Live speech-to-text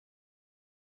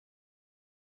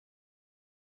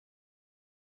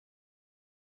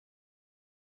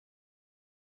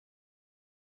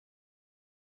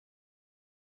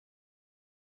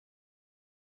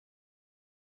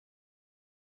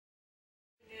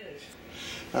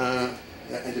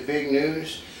The big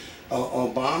news,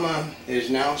 Obama is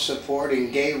now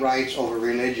supporting gay rights over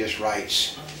religious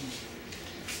rights.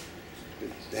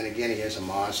 Then again, he is a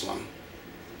Muslim.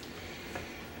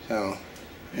 So,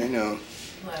 you know.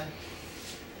 Well,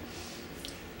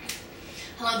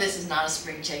 hello, this is not a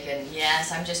spring chicken.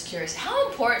 Yes, I'm just curious. How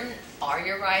important are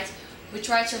your rights? Which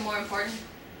rights are more important?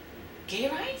 Gay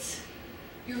rights?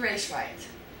 Your race rights?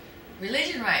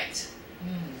 Religion rights?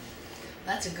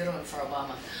 That's a good one for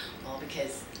Obama. Well,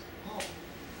 because,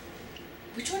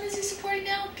 which one is he supporting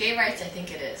now? Gay rights, I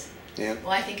think it is. Yeah.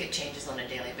 Well, I think it changes on a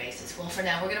daily basis. Well, for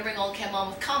now, we're going to bring Oldecam on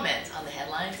with comments on the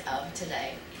headlines of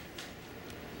today.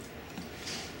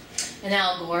 And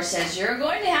Al Gore says you're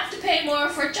going to have to pay more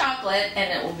for chocolate,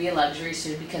 and it will be a luxury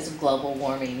soon because of global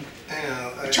warming. I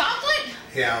know. Chocolate?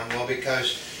 Yeah, well,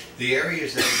 because the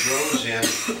areas that it grows in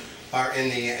are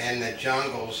in the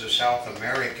jungles of South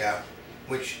America,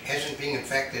 which hasn't been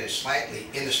affected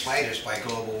in the slightest by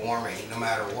global warming, no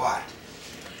matter what.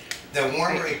 The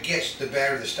warmer it gets, the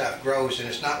better the stuff grows, and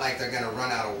it's not like they're going to run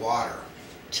out of water.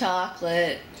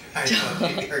 Chocolate. I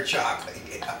know, your chocolate,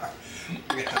 yeah.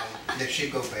 You know, that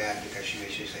she'd go bad because she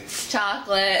makes you think.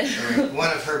 Chocolate. One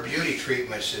of her beauty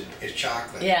treatments is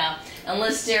chocolate. Yeah, and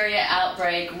listeria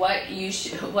outbreak. What you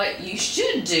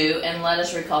should do, and let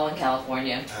us recall in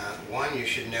California. One, you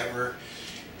should never,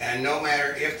 and no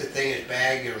matter if the thing is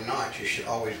bagged or not, you should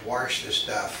always wash the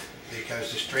stuff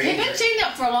because the stranger. They've been saying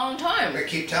that for a long time. They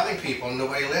keep telling people, and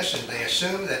nobody listens. They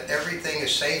assume that everything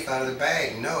is safe out of the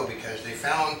bag. No, because they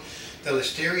found the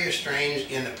listeria strains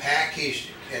in the packaged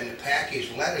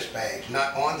lettuce bags,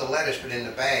 not on the lettuce, but in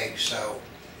the bag. So,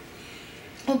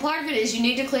 well, part of it is you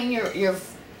need to clean your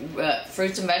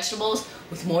fruits and vegetables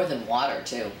with more than water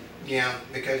too. Yeah,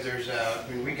 because there's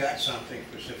we got something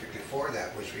specifically for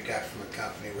that, which we got from a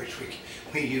company, which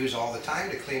we use all the time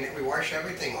to clean it. We wash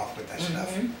everything off with that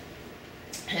stuff.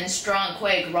 And strong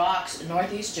quake rocks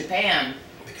northeast Japan.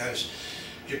 Because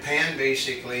Japan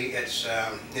basically, it's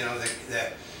you know,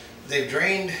 they've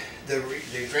drained the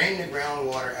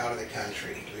groundwater out of the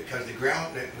country because the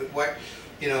ground,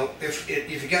 you know, if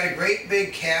you got a great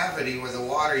big cavity where the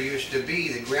water used to be,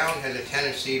 the ground has a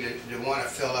tendency to want to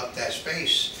fill up that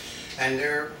space, and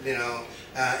you know,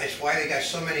 it's why they got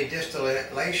so many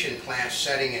distillation plants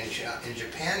setting in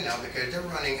Japan now, because they're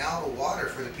running out of water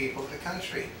for the people of the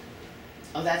country.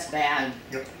 Oh, that's bad.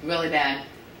 Yep. Really bad.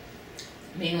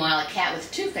 Meanwhile, a cat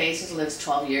with two faces lives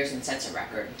 12 years and sets a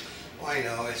record. Well, I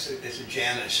know, it's a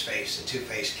Janus face, a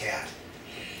two-faced cat.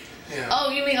 You know.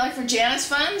 Oh, you mean like for Janus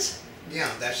funds? Yeah,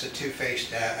 that's a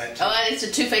two-faced... it's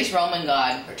a two-faced Roman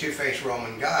god. A two-faced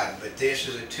Roman god, but this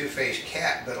is a two-faced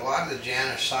cat. But a lot of the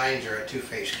Janus signs are a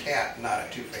two-faced cat, not a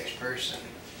two-faced person.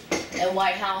 The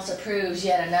White House approves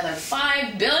yet another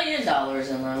 $5 billion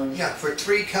in loans. Yeah, for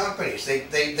 3 companies. They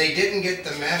didn't get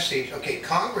the message. Okay,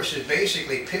 Congress is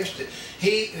basically pissed at...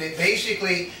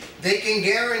 They can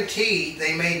guarantee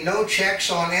they made no checks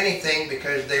on anything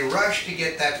because they rushed to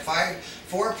get that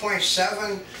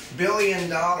 $4.7 billion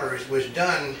was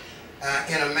done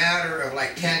in a matter of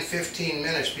like 10-15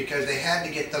 minutes because they had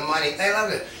to get the money. They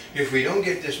love it. If we don't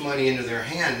get this money into their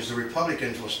hands, the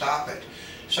Republicans will stop it.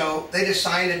 So they just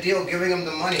signed a deal giving them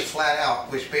the money flat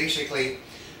out, which basically,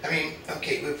 I mean,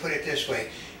 okay, we'll put it this way.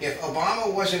 If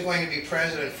Obama wasn't going to be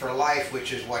president for life,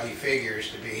 which is what he figures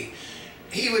to be,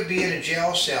 he would be in a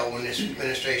jail cell when this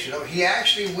administration is over. He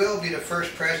actually will be the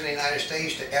first president of the United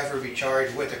States to ever be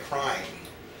charged with a crime.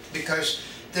 Because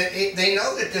they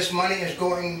know that this money is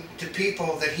going to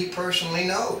people that he personally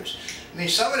knows. I mean,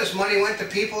 some of this money went to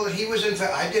people that he was in.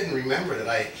 I didn't remember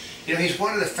that you know, he's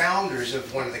one of the founders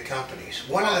of one of the companies.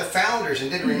 One of the founders,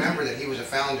 and didn't remember that he was a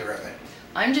founder of it.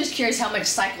 I'm just curious how much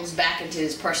cycles back into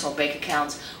his personal bank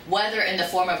accounts, whether in the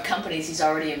form of companies he's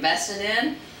already invested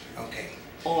in. Okay.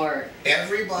 Or...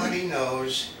 Everybody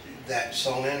knows that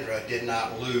Solyndra did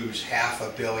not lose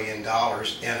 $500 million in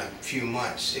a few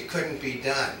months. It couldn't be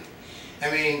done.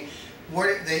 I mean,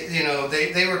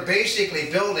 they were basically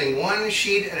building one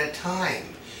sheet at a time.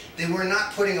 They were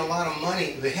not putting a lot of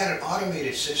money. They had an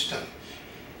automated system,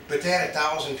 but they had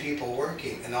 1,000 people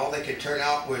working, and all they could turn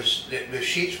out was the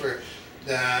sheets were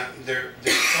their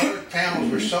solar panels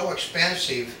were so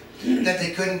expensive that they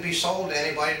couldn't be sold to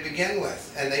anybody to begin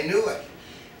with, and they knew it.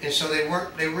 And so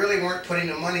they really weren't putting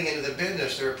the money into the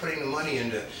business. They were putting the money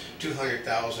into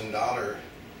 $200,000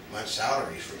 month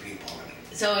salaries for people.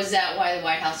 So is that why the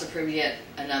White House approved yet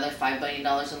another $5 billion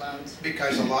in loans?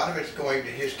 Because a lot of it's going to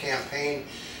his campaign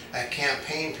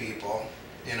people,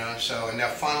 you know, so, and they'll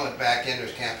funnel it back into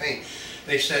his campaign.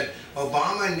 They said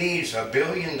Obama needs $1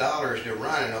 billion to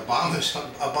run, and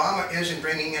Obama isn't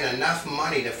bringing in enough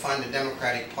money to fund the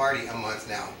Democratic Party a month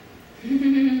now.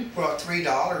 Well,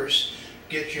 $3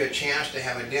 gets you a chance to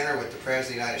have a dinner with the President of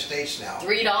the United States now.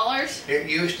 $3? It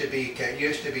used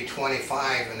to be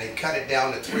 25, and they cut it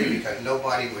down to 3 because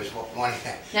nobody was wanting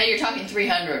that. Now you're talking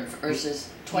 300 versus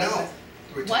 25. No,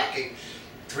 we're talking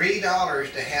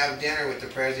 $3 to have dinner with the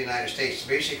President of the United States.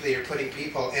 Basically, you're putting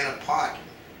people in a pot,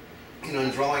 you know,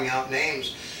 and throwing out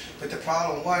names. But the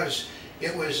problem was,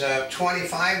 it was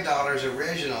 $25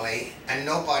 originally, and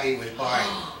nobody was buying.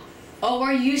 Oh,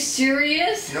 are you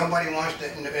serious? Nobody wants to.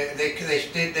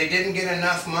 They didn't get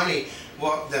enough money.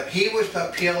 Well, he was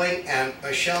appealing, and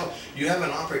Michelle, you have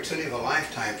an opportunity of a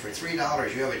lifetime. For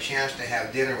 $3, you have a chance to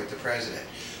have dinner with the president.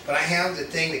 But I have the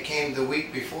thing that came the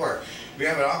week before. We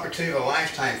have an opportunity of a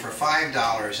lifetime for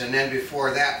 $5, and then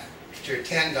before that, to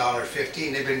 $10,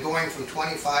 $15. They've been going from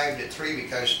 25 to 3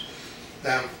 because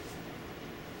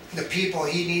the people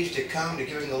he needs to come to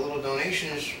give him the little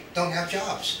donations don't have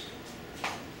jobs.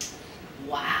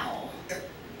 Wow.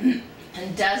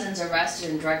 And dozens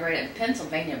arrested in drug raid at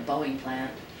Pennsylvania Boeing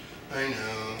plant. I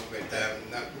know, but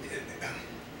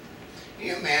can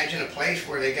you imagine a place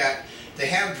where they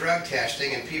have drug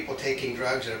testing and people taking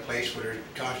drugs at a place where there's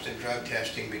constant drug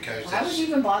testing because... Why would you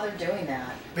even bother doing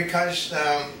that? Because,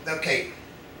 okay,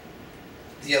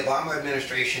 the Obama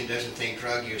administration doesn't think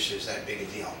drug use is that big a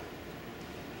deal,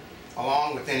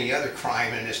 along with any other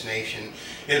crime in this nation,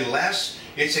 unless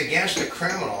it's against a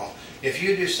criminal. If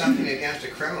you do something against a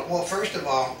criminal, well, first of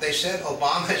all, they said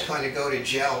Obama is going to go to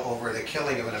jail over the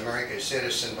killing of an American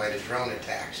citizen by the drone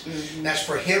attacks. That's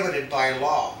prohibited by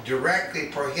law, directly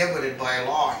prohibited by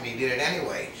law, and he did it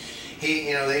anyway.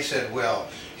 You know, they said, well,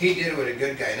 he did it with a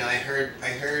good guy. Now I heard,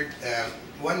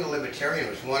 one of the libertarians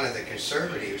was one of the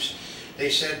conservatives.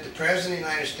 They said the President of the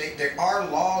United States, there are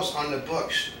laws on the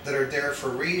books that are there for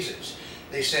reasons.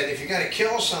 They said if you're going to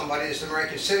kill somebody as an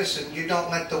American citizen, you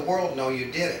don't let the world know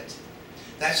you did it.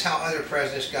 That's how other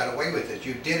presidents got away with it.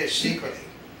 You did it secretly.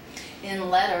 In a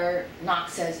letter,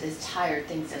 Knox says is tired,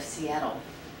 thinks of Seattle.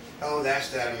 Oh, that's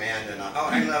that Amanda Knox. Oh,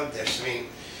 I love this. I mean,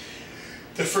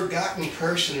 the forgotten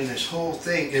person in this whole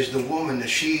thing is the woman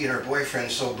that she and her boyfriend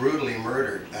so brutally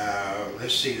murdered.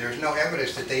 Let's see, there's no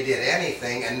evidence that they did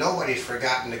anything, and nobody's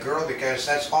forgotten the girl because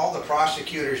that's all the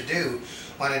prosecutors do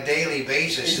on a daily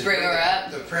basis. Just bring her up?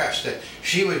 The press, that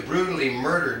she was brutally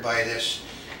murdered by this.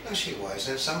 No, she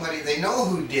wasn't. Somebody, they know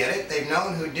who did it. They've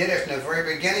known who did it from the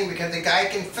very beginning because the guy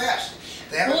confessed.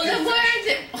 Well, then why is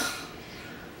it...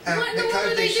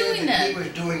 Because they said that he was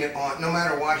doing it on, no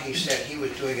matter what he said, he was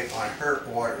doing it on her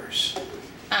orders.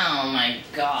 Oh my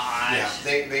gosh. Yeah,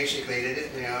 they basically, they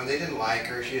didn't, you know, they didn't like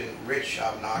her. She's a rich,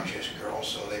 obnoxious girl,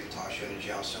 so they tossed her into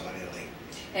jail so in Italy.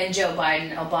 And Joe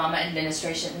Biden, Obama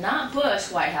administration, not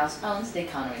Bush, White House owns the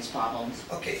economy's problems.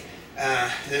 Okay,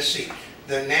 let's see.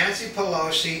 The Nancy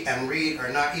Pelosi and Reid are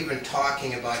not even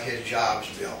talking about his jobs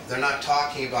bill. They're not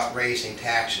talking about raising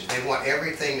taxes. They want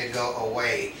everything to go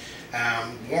away.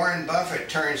 Warren Buffett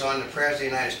turns on the President of the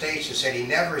United States and said he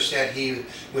never said he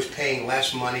was paying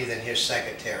less money than his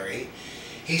secretary.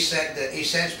 He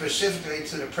said specifically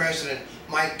to the President,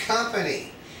 my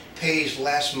company pays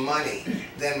less money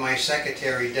than my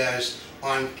secretary does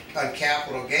on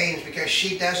capital gains because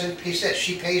she doesn't, he said,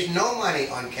 she pays no money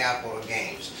on capital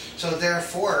gains. So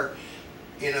therefore,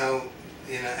 he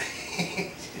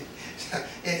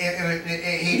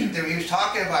was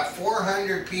talking about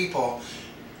 400 people,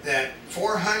 that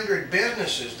 400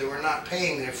 businesses that were not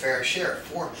paying their fair share,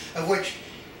 of which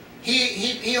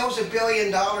he owes $1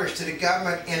 billion to the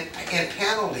government in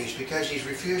penalties because he's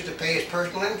refused to pay his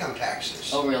personal income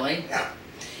taxes. Oh, really? Yeah.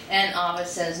 And Abbott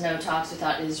says no talks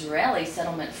without Israeli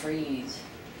settlement freeze.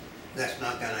 That's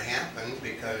not going to happen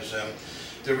because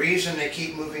the reason they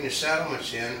keep moving the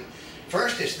settlements in,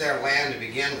 first it's their land to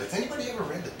begin with. Anybody ever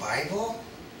read the Bible?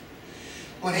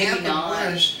 What happened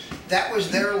was, that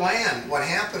was their land. What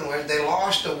happened was they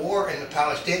lost the war and the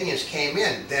Palestinians came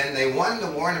in. Then they won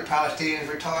the war and the Palestinians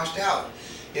were tossed out.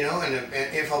 You know, and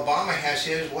if Obama has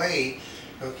his way,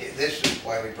 okay, this is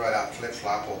why we brought out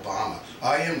flip-flop Obama.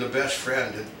 I am the best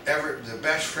friend, the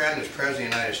best friend as President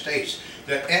of the United States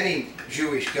that any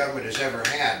Jewish government has ever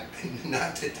had.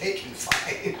 Not that they can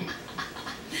find.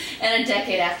 And a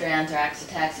decade after anthrax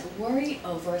attacks, worry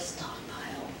over a stockpile.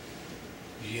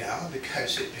 Yeah,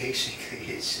 because it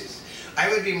basically is. I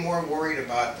would be more worried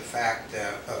about the fact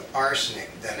of arsenic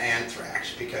than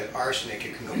anthrax, because arsenic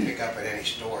you can go pick up at any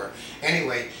store.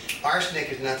 Anyway, arsenic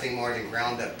is nothing more than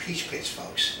ground up peach pits,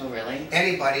 folks. Oh, really?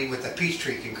 Anybody with a peach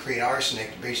tree can create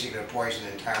arsenic, basically to poison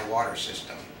the entire water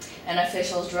system. An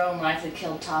official's drone likely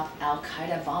killed top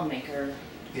Al-Qaeda bomb maker.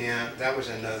 Yeah, that was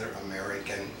another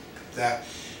American.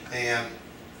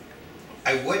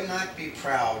 I would not be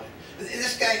proud.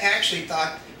 This guy actually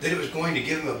thought that it was going to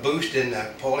give him a boost in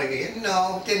the polling.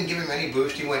 No, it didn't give him any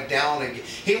boost. He went down.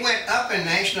 He went up in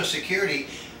national security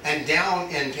and down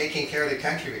in taking care of the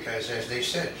country, because, as they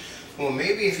said, well,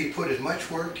 maybe if he put as much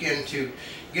work into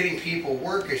getting people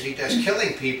work as he does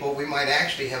killing people, we might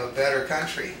actually have a better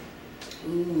country.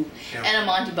 Ooh. Yeah. And a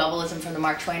Monty Bubbleism from the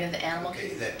Mark Twain of the animal.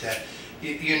 Okay, that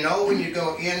you know, when you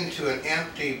go into an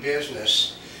empty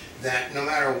business, that no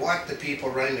matter what the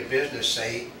people running the business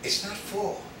say, it's not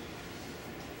full.